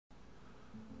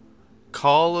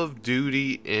Call of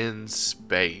Duty in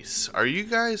space. Are you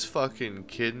guys fucking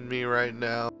kidding me right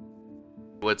now?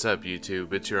 What's up,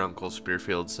 YouTube? It's your Uncle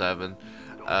Spearfield7.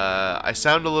 I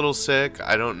sound a little sick.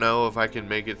 I don't know if I can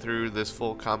make it through this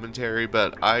full commentary,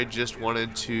 but I just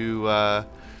wanted to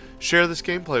share this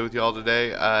gameplay with y'all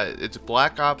today. It's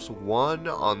Black Ops 1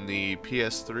 on the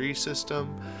PS3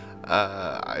 system.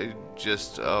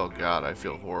 Oh god, I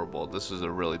feel horrible. This was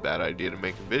a really bad idea to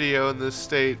make a video in this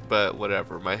state, but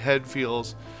whatever. My head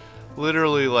feels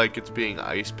literally like it's being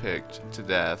ice picked to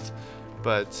death.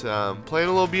 But playing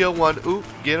a little BO1. Ooh,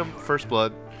 get him, first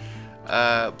blood.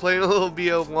 Playing a little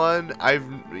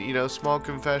BO1. Small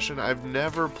confession, I've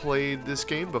never played this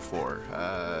game before.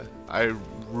 I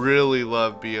really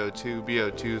love BO2.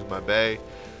 BO2 is my bae.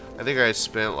 I think I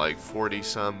spent like 40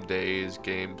 some days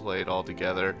game played all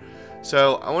together.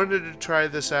 So I wanted to try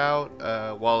this out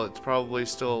while it's probably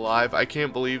still alive. I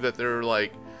can't believe that there were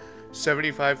like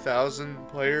 75,000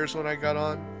 players when I got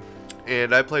on.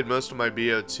 And I played most of my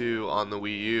BO2 on the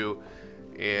Wii U.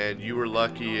 And you were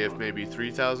lucky if maybe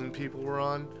 3,000 people were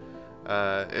on.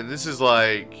 And this is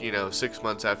like, 6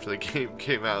 months after the game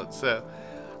came out. So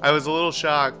I was a little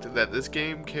shocked that this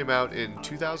game came out in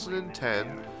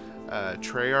 2010.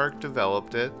 Treyarch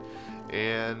developed it,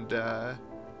 and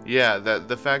yeah,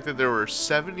 the fact that there were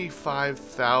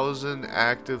 75,000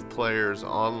 active players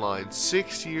online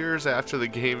 6 years after the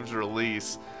game's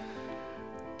release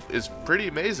is pretty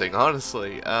amazing,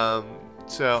 honestly.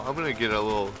 So I'm gonna get a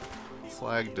little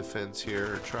flag defense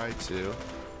here, or try to.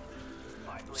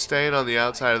 Staying on the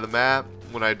outside of the map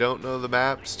when I don't know the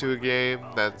maps to a game.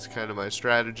 That's kind of my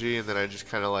strategy, and then I just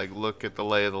kind of like look at the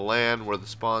lay of the land, where the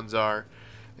spawns are,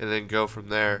 and then go from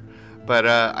there. But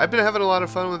I've been having a lot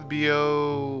of fun with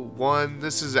BO1.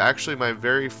 This is actually my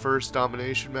very first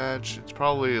domination match. It's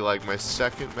probably like my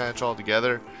second match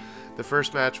altogether. The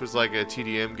first match was like a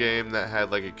TDM game that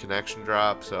had like a connection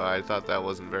drop, so I thought that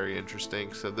wasn't very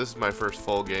interesting. So this is my first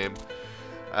full game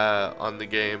on the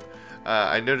game.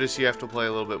 I noticed you have to play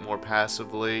a little bit more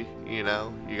passively, you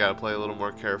gotta play a little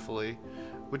more carefully,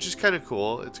 which is kind of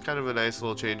cool. It's kind of a nice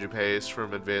little change of pace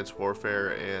from Advanced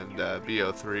Warfare and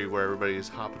BO3, where everybody's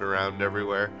hopping around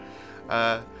everywhere.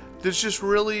 This just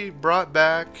really brought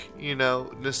back,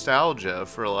 nostalgia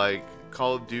for like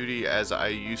Call of Duty as I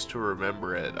used to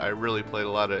remember it. I really played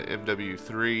a lot of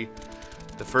MW3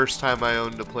 the first time I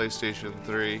owned a PlayStation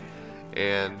 3,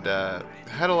 and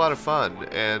had a lot of fun.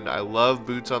 And I love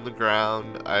boots on the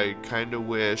ground. I kind of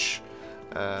wish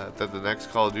that the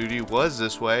next Call of Duty was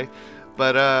this way.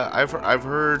 But I've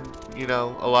heard,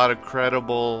 a lot of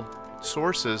credible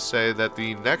sources say that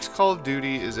the next Call of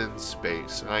Duty is in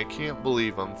space, and I can't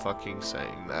believe I'm fucking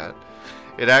saying that.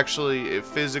 It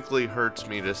physically hurts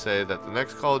me to say that the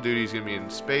next Call of Duty is going to be in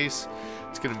space.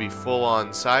 It's going to be full-on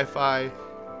sci-fi,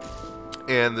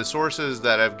 and the sources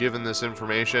that have given this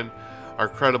information are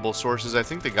credible sources. I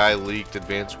think the guy leaked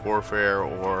Advanced Warfare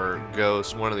or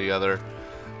Ghost, one or the other,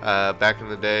 back in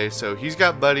the day. So he's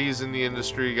got buddies in the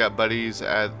industry, got buddies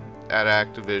at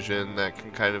Activision that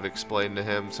can kind of explain to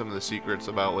him some of the secrets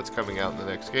about what's coming out in the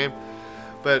next game.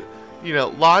 But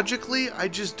logically, I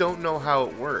just don't know how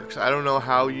it works. I don't know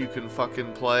how you can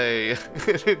fucking play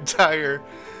an entire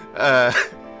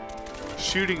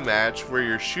shooting match where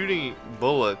you're shooting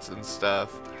bullets and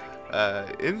stuff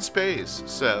in space.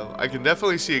 So I can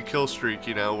definitely see a kill streak,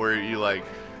 where you like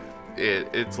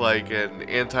it's like an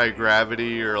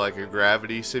anti-gravity or like a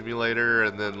gravity simulator,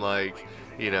 and then like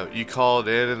you call it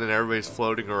in, and then everybody's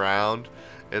floating around,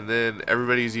 and then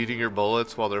everybody's eating your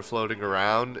bullets while they're floating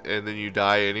around, and then you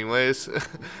die anyways.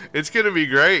 It's gonna be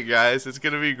great, guys. It's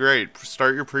gonna be great.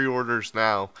 Start your pre-orders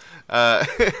now,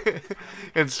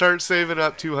 and start saving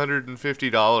up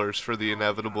 $250 for the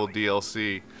inevitable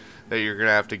DLC that you're gonna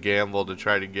have to gamble to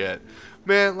try to get.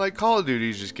 Man, like Call of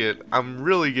Duty I'm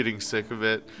really getting sick of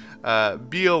it.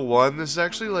 BO1, this is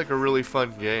actually like a really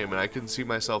fun game, and I can see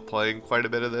myself playing quite a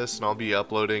bit of this, and I'll be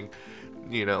uploading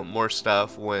more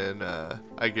stuff when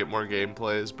I get more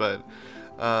gameplays. But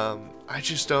I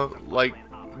just don't like,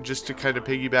 just to kind of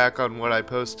piggyback on what I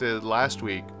posted last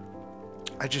week,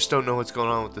 I just don't know what's going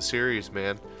on with the series,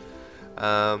 man.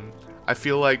 I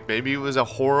feel like maybe it was a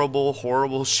horrible,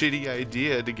 shitty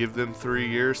idea to give them 3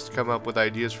 years to come up with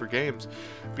ideas for games,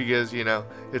 because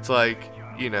it's like,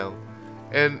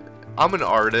 and I'm an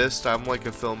artist, I'm like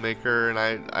a filmmaker, and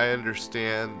I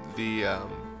understand the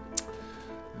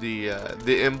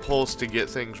impulse to get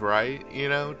things right,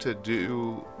 to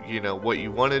do what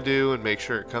you want to do and make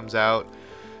sure it comes out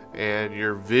and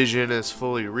your vision is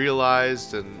fully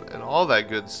realized and all that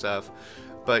good stuff.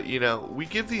 But, you know, we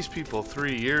give these people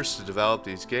 3 years to develop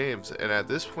these games, and at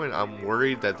this point I'm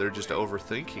worried that they're just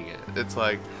overthinking it. It's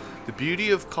like, the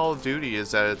beauty of Call of Duty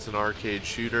is that it's an arcade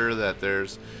shooter, that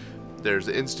there's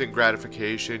instant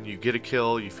gratification. You get a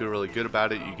kill, you feel really good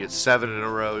about it. You get 7 in a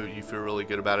row, you feel really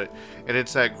good about it. And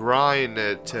it's that grind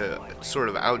to sort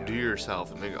of outdo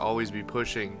yourself and to always be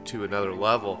pushing to another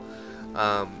level.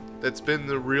 That's been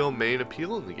the real main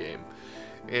appeal in the game.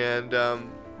 And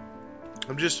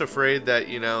I'm just afraid that,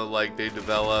 you know, like, they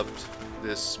developed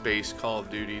this space Call of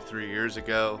Duty 3 years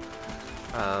ago.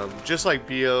 Just like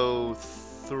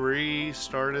BO3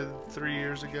 started 3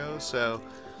 years ago. So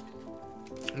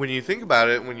when you think about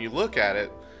it, when you look at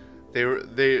it,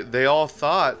 they all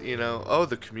thought, you know, oh,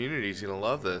 the community's gonna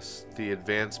love this, the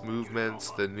advanced movements,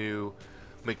 the new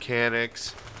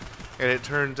mechanics. And it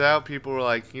turns out people were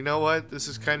like, you know what, this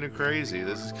is kind of crazy,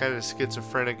 this is kind of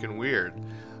schizophrenic and weird.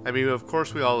 I mean, of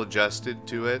course we all adjusted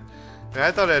to it, and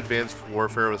I thought Advanced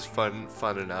Warfare was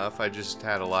fun enough. I just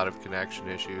had a lot of connection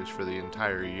issues for the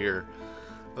entire year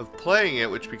of playing it,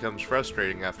 which becomes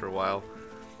frustrating after a while.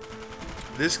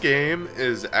 This game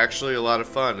is actually a lot of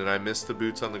fun, and I miss the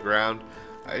boots on the ground.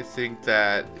 I think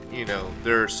that, you know,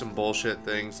 there are some bullshit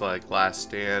things like Last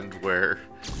Stand where,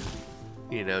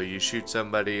 you know, you shoot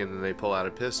somebody and then they pull out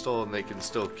a pistol and they can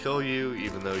still kill you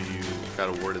even though you got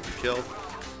awarded the kill.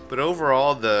 But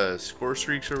overall, the score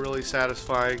streaks are really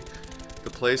satisfying. The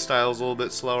playstyle is a little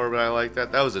bit slower, but I like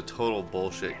that. That was a total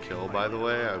bullshit kill, by the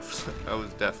way. I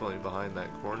was definitely behind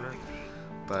that corner.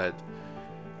 But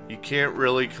you can't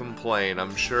really complain.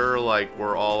 I'm sure, like,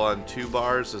 we're all on 2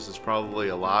 bars. This is probably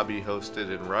a lobby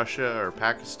hosted in Russia or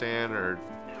Pakistan or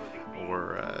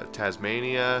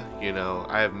Tasmania. You know,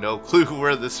 I have no clue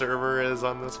where the server is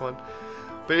on this one.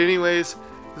 But anyways,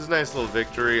 this is a nice little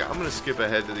victory. I'm going to skip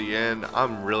ahead to the end.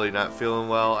 I'm really not feeling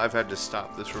well. I've had to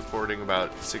stop this recording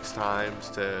about 6 times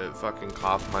to fucking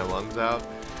cough my lungs out.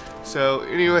 So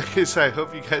anyways, I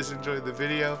hope you guys enjoyed the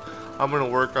video. I'm going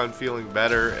to work on feeling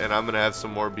better, and I'm going to have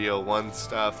some more BO1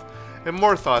 stuff and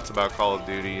more thoughts about Call of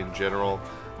Duty in general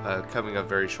coming up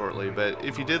very shortly. But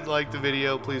if you did like the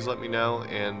video, please let me know.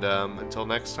 And until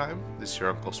next time, this is your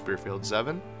Uncle Spearfield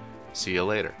 7. See you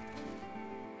later.